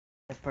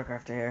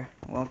Parkrafter here.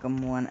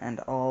 Welcome one and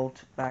all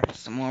back to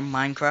some more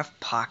Minecraft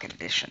Pocket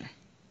Edition.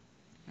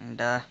 And,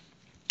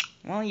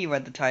 well, you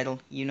read the title.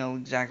 You know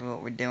exactly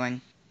what we're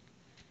doing.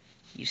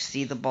 You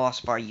see the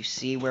boss bar. You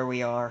see where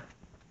we are.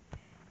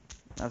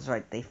 That's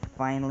right. They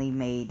finally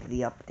made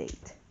the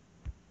update.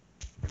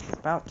 It's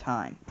about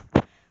time.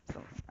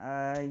 So,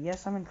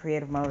 yes, I'm in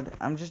creative mode.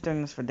 I'm just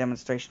doing this for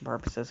demonstration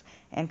purposes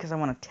and because I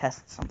want to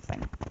test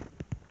something.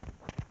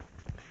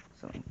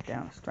 So,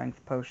 down a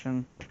strength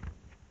potion.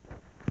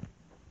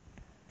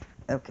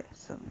 Okay,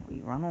 so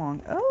we run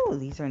along. Oh,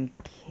 these are in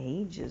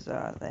cages,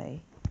 are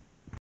they?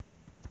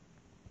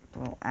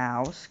 Well,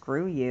 ow,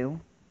 screw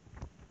you.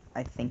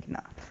 I think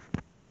not.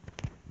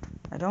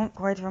 I don't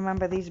quite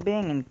remember these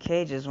being in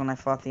cages when I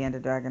fought the Ender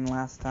Dragon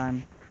last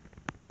time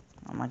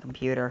on my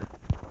computer.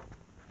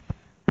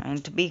 I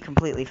mean, to be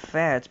completely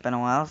fair, it's been a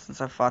while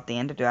since I fought the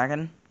Ender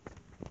Dragon.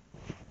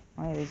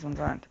 Why these ones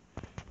aren't?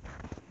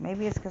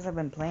 Maybe it's because I've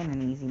been playing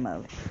in easy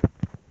mode.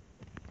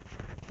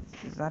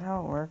 Is that how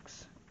it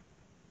works?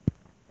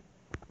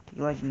 Do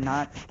you, like,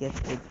 not get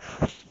to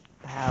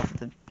have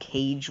the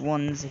cage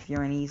ones if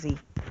you're in easy?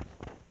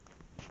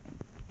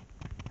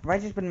 Have I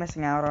just been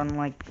missing out on,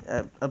 like,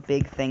 a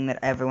big thing that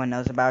everyone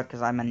knows about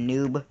because I'm a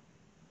noob?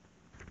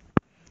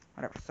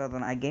 Whatever, so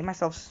then I gave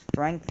myself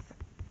strength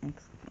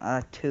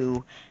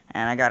 2,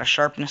 and I got a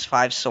sharpness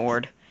 5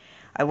 sword.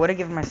 I would have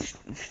given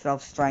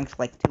myself strength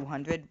like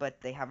 200, but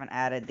they haven't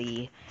added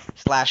the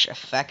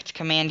 /effect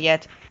command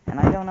yet, and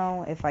I don't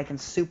know if I can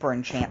super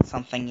enchant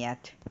something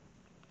yet.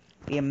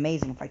 It'd be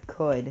amazing if I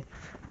could.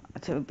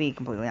 To be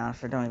completely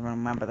honest, I don't even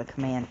remember the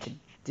command to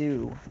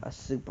do a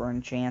super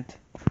enchant.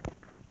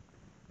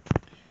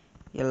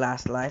 Your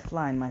last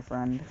lifeline, my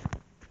friend.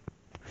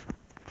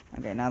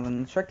 Okay, now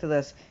the trick to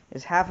this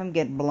is have him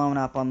get blown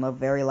up on the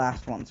very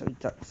last one,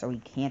 so he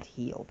can't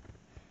heal.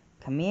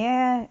 Come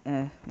here,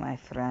 my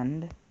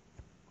friend.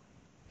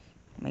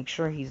 Make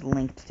sure he's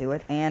linked to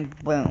it, and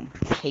boom,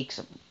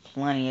 takes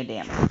plenty of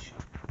damage.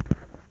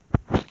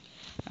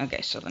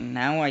 Okay, so then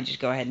now I just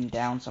go ahead and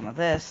down some of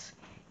this.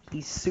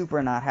 He's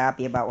super not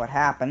happy about what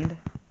happened.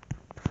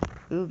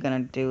 Ooh,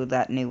 gonna do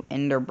that new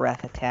Ender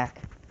Breath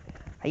attack.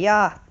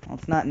 Hiya! Well,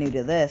 it's not new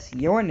to this.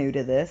 You're new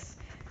to this.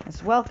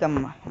 It's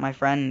welcome, my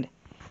friend.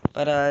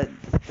 But,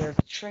 there's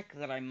a trick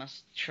that I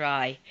must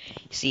try.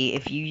 See,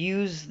 if you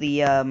use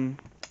the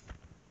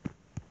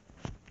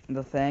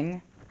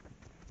thing,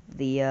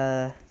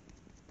 the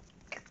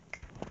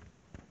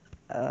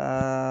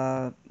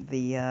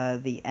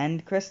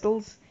end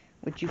crystals,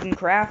 which you can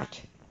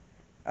craft,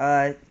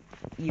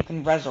 you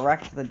can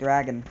resurrect the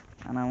dragon,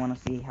 and I want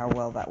to see how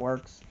well that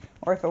works,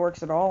 or if it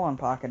works at all on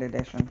Pocket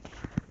Edition.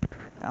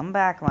 Come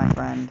back, my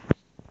friend.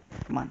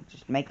 Come on,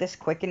 just make this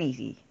quick and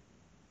easy.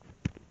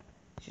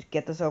 Just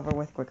get this over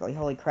with quickly.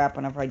 Holy crap,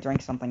 whenever I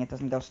drink something, it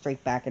doesn't go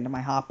straight back into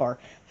my hotbar.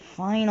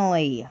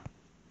 Finally!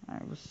 I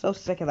was so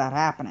sick of that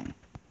happening.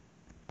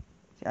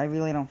 See, I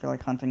really don't feel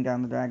like hunting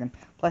down the dragon.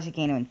 Plus, you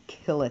can't even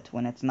kill it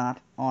when it's not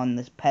on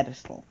this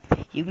pedestal.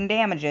 You can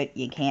damage it,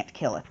 you can't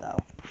kill it, though.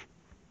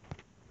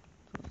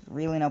 So there's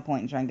really no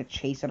point in trying to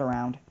chase it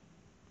around.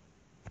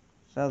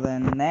 So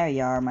then, there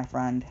you are, my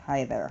friend.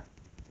 Hi there.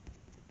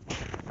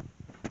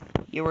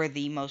 You are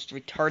the most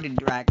retarded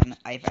dragon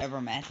I've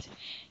ever met.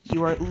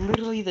 You are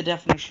literally the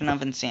definition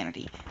of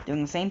insanity.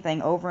 Doing the same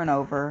thing over and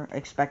over,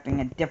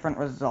 expecting a different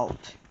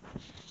result.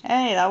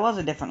 Hey, that was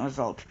a different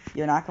result.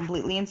 You're not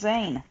completely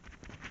insane.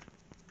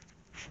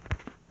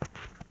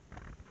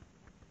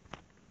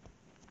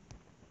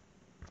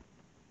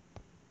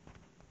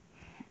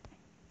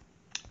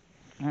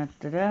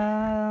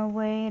 Da-da-da,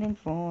 waiting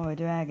for a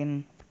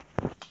dragon.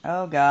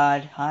 Oh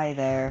god, hi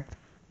there.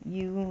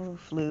 You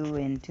flew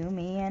into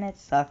me and it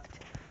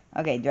sucked.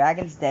 Okay,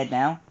 dragon's dead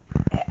now.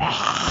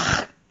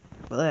 Ugh,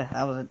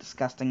 that was a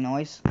disgusting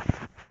noise.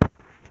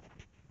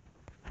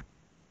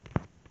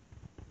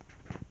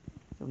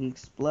 So he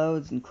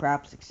explodes and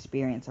craps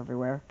experience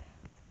everywhere.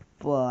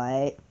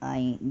 But I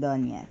ain't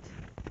done yet.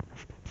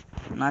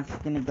 I'm not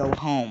just gonna go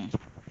home.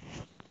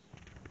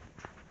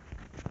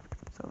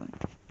 So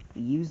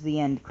use the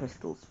end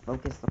crystals.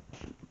 Focus the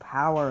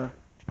power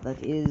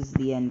that is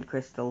the end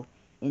crystal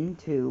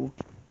into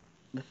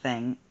the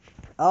thing.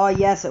 Oh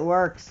yes, it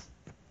works.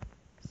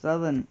 So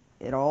then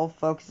it all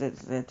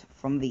focuses it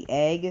from the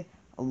egg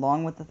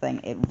along with the thing.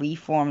 It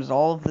reforms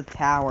all of the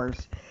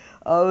towers.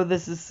 Oh,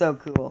 this is so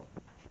cool.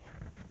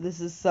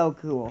 This is so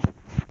cool.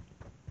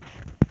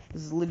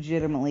 This is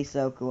legitimately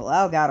so cool.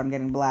 Oh god, I'm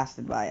getting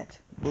blasted by it.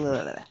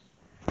 Blah.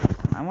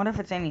 I wonder if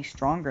it's any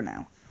stronger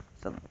now.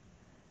 So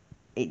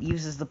it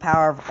uses the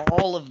power of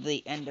all of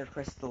the ender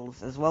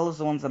crystals, as well as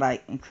the ones that I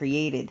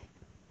created.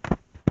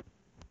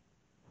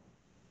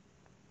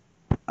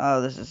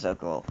 Oh, this is so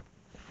cool.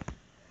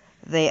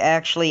 They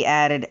actually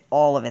added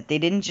all of it. They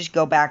didn't just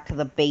go back to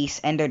the base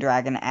Ender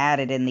Dragon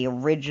added in the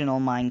original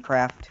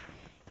Minecraft.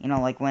 You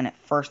know, like when it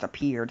first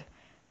appeared.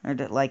 Or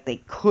like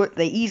they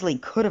easily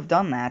could have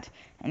done that.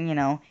 And, you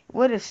know, it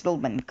would have still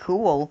been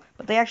cool.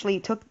 But they actually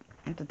took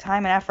the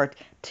time and effort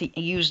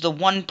to use the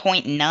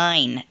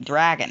 1.9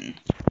 dragon.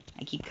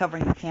 I keep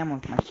covering the camera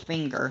with my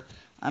finger.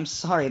 I'm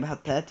sorry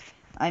about that.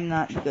 I'm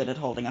not good at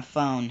holding a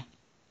phone.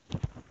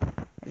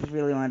 I just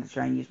really wanted to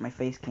try and use my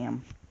face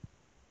cam.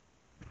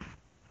 So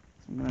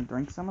I'm gonna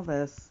drink some of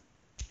this.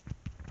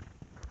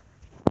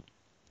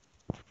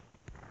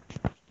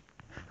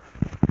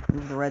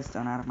 Move the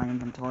redstone out of my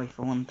inventory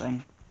for one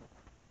thing.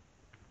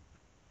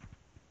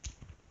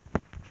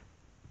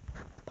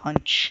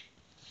 Punch.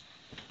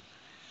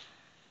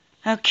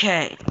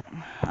 Okay.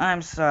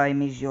 I'm sorry,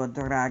 Monsieur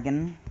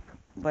Dragon,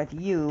 but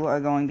you are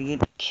going to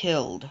get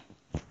killed.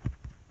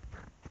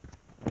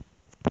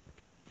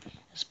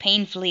 As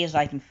painfully as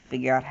I can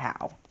figure out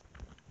how.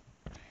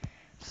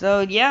 So,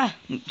 yeah.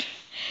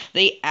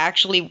 They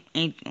actually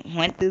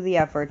went through the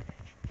effort.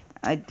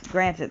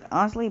 Granted,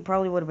 honestly, it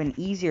probably would have been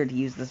easier to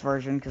use this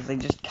version because they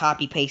just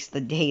copy-paste the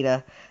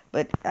data,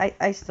 but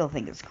I still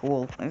think it's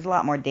cool. There's a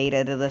lot more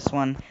data to this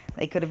one.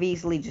 They could have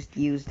easily just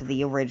used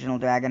the original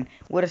dragon.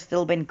 Would have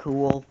still been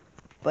cool,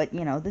 but,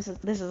 you know, this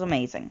is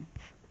amazing.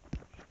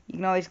 You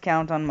can always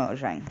count on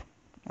Mojang.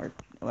 Or,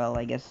 well,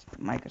 I guess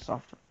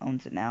Microsoft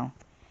owns it now.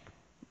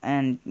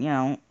 And, you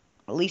know,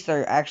 at least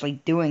they're actually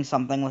doing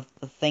something with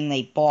the thing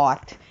they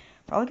bought.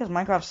 Probably because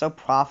Minecraft's so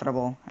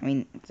profitable. I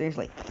mean,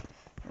 seriously.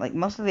 Like,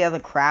 most of the other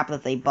crap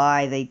that they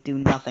buy, they do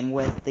nothing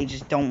with. They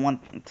just don't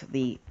want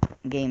the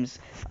game's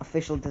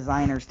official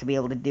designers to be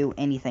able to do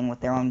anything with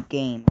their own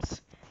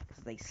games.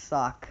 Because they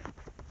suck.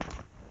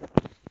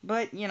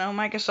 But, you know,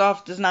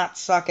 Microsoft is not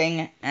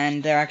sucking,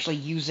 and they're actually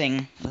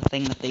using the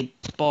thing that they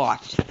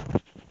bought.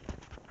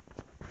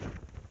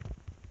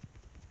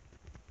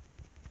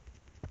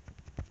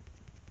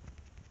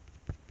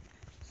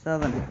 So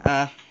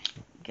then,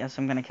 guess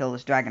I'm gonna kill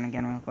this dragon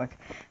again real quick.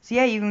 So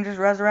yeah, you can just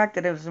resurrect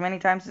it as many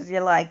times as you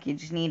like. You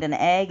just need an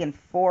egg and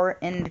 4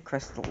 end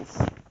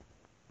crystals.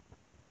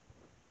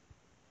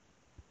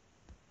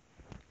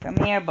 Come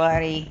here,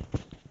 buddy.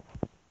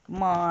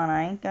 Come on,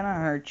 I ain't gonna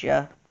hurt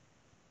you.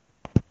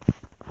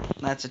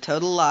 That's a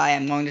total lie.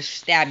 I'm going to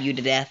stab you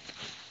to death.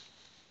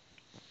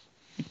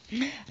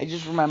 I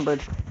just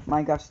remembered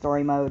Minecraft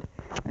story mode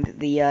and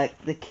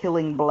the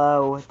killing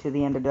blow to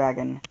the Ender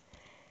Dragon.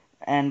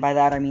 And by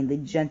that I mean the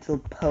gentle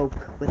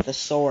poke with the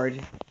sword.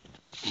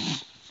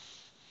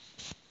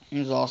 It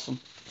was awesome.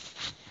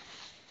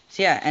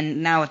 So yeah,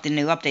 and now with the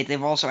new update,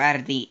 they've also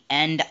added the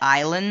End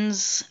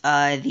Islands,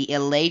 the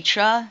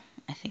Elytra,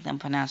 I think I'm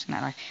pronouncing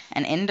that right,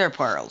 and Ender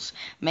Pearls,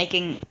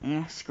 making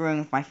screwing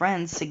with my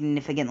friends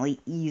significantly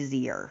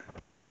easier.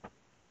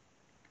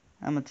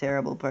 I'm a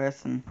terrible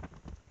person.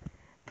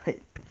 But,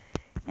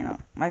 you know,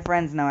 my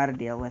friends know how to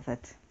deal with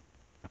it.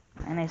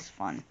 And it's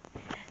fun.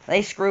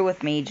 They screw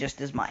with me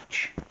just as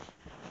much.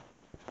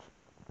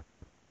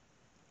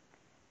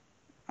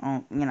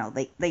 Oh, you know,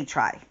 they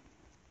try.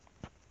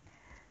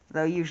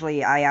 Though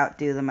usually I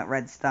outdo them at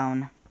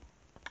redstone.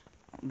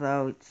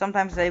 Though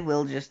sometimes they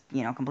will just,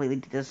 you know, completely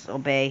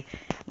disobey,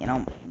 you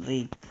know,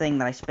 the thing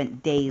that I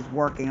spent days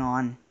working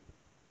on.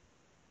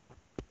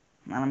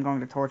 And I'm going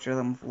to torture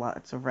them with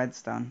lots of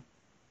redstone.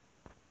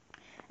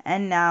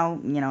 And now,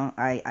 you know,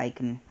 I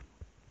can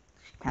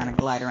kind of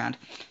glide around.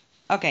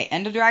 Okay,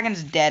 Ender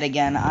Dragon's dead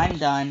again. I'm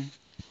done.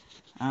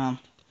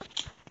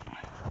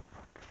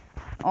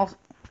 Also,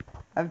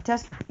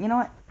 you know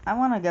what? I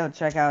want to go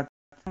check out,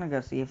 I'm going to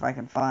go see if I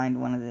can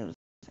find one of those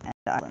End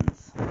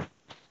Islands.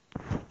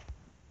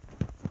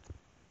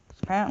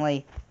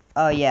 Apparently,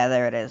 oh yeah,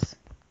 there it is.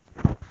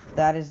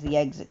 That is the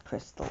exit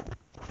crystal.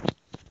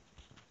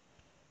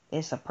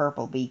 It's a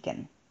purple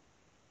beacon.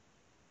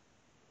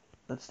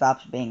 That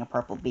stops being a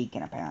purple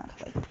beacon,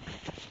 apparently.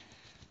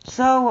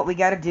 So, what we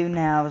gotta do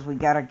now is we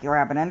gotta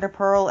grab an ender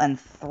pearl and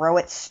throw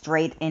it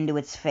straight into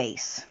its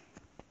face.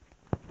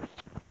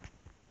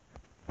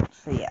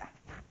 So yeah.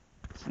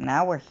 So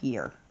now we're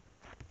here.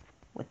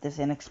 With this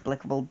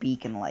inexplicable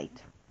beacon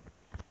light.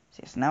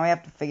 So now we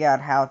have to figure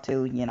out how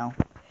to, you know,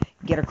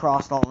 get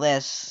across all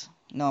this.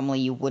 Normally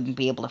you wouldn't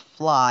be able to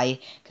fly,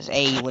 because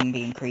A, you wouldn't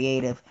be in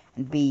creative,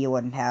 and B, you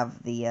wouldn't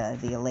have the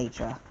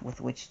elytra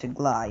with which to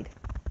glide.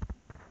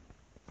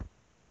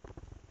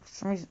 For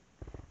some reason...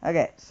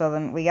 Okay, so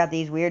then we got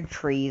these weird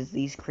trees.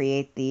 These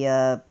create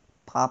the,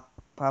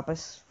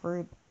 papus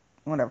fruit?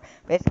 Whatever.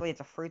 Basically,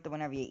 it's a fruit that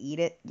whenever you eat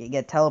it, you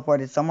get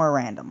teleported somewhere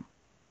random.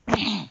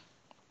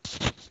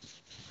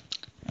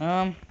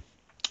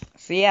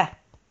 So yeah.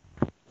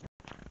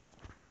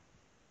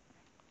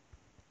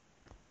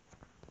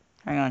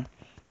 Hang on.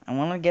 I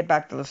want to get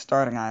back to the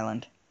starting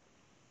island.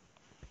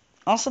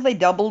 Also, they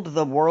doubled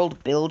the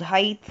world build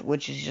height,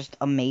 which is just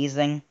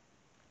amazing.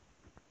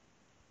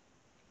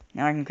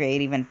 Now I can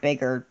create even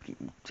bigger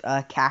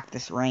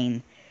cactus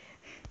rain.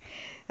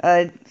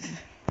 That's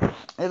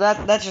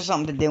just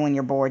something to do when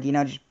you're bored, you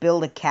know, just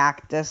build a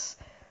cactus,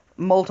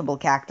 multiple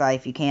cacti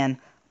if you can,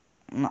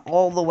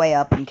 all the way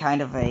up in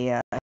kind of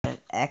a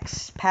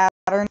X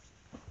pattern,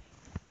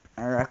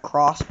 or a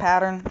cross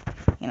pattern,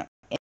 you know,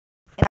 in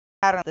a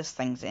pattern this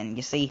thing's in.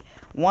 You see,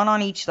 one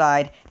on each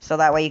side, so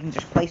that way you can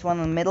just place one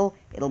in the middle,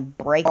 it'll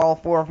break all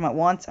 4 of them at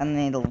once, and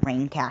then it'll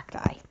rain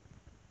cacti.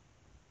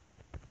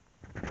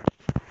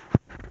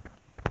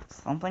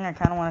 something I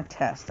kind of want to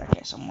test.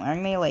 Okay, so I'm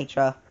wearing my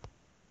elytra.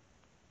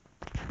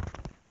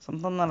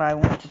 Something that I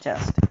want to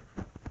test.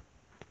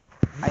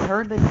 I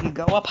heard that if you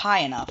go up high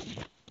enough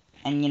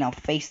and,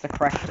 face the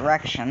correct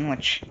direction,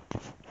 which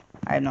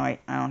I don't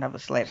have the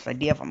slightest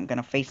idea if I'm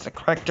gonna face the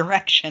correct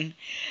direction.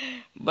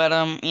 But,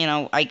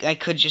 I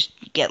could just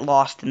get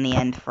lost in the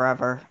end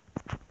forever.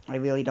 I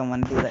really don't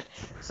want to do that.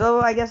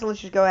 So, I guess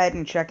let's just go ahead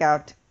and check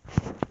out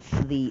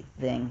the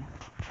thing.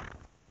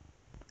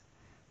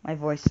 My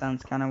voice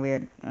sounds kind of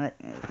weird.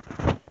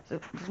 So,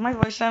 does my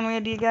voice sound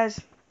weird to you guys?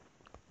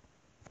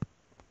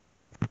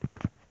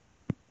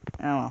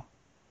 Oh well.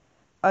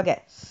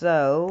 Okay,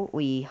 so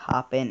we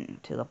hop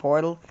into the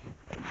portal.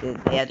 Did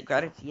they add the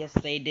credits? Yes,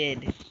 they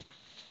did.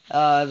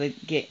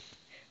 The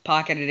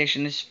Pocket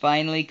Edition is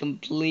finally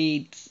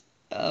complete.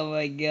 Oh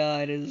my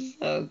god, it's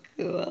so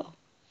cool.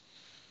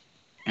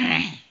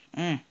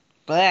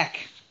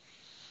 Black.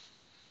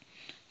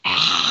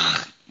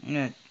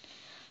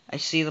 I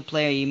see the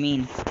player you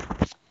mean.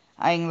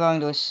 I'm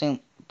going to assume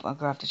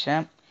Buckcraft the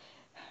champ.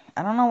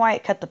 I don't know why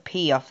it cut the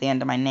P off the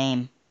end of my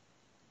name.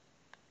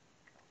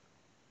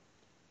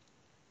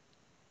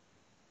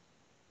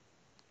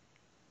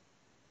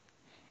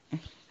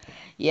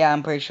 Yeah,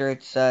 I'm pretty sure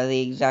it's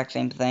the exact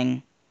same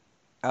thing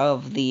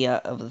of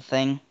the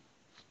thing.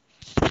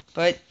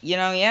 But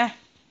yeah,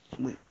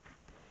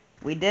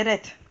 we did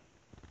it.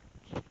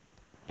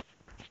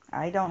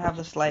 I don't have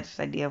the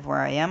slightest idea of where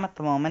I am at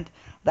the moment.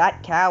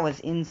 That cow is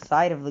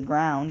inside of the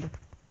ground.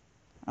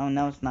 Oh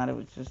no, it's not.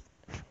 It's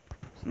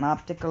an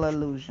optical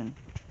illusion.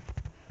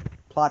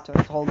 Plot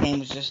twist: the whole game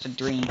was just a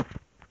dream.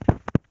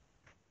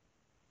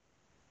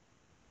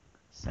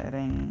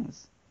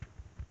 Settings.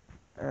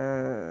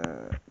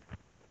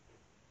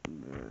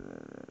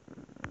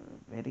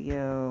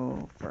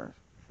 Video first,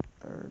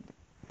 third.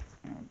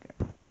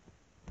 Okay.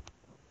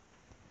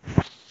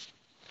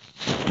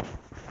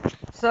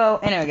 So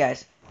anyway,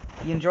 guys,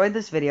 if you enjoyed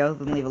this video,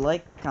 then leave a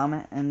like,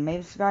 comment, and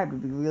maybe subscribe. It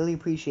would be really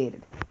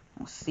appreciated.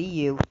 I'll see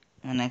you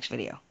in the next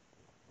video.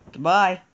 Goodbye.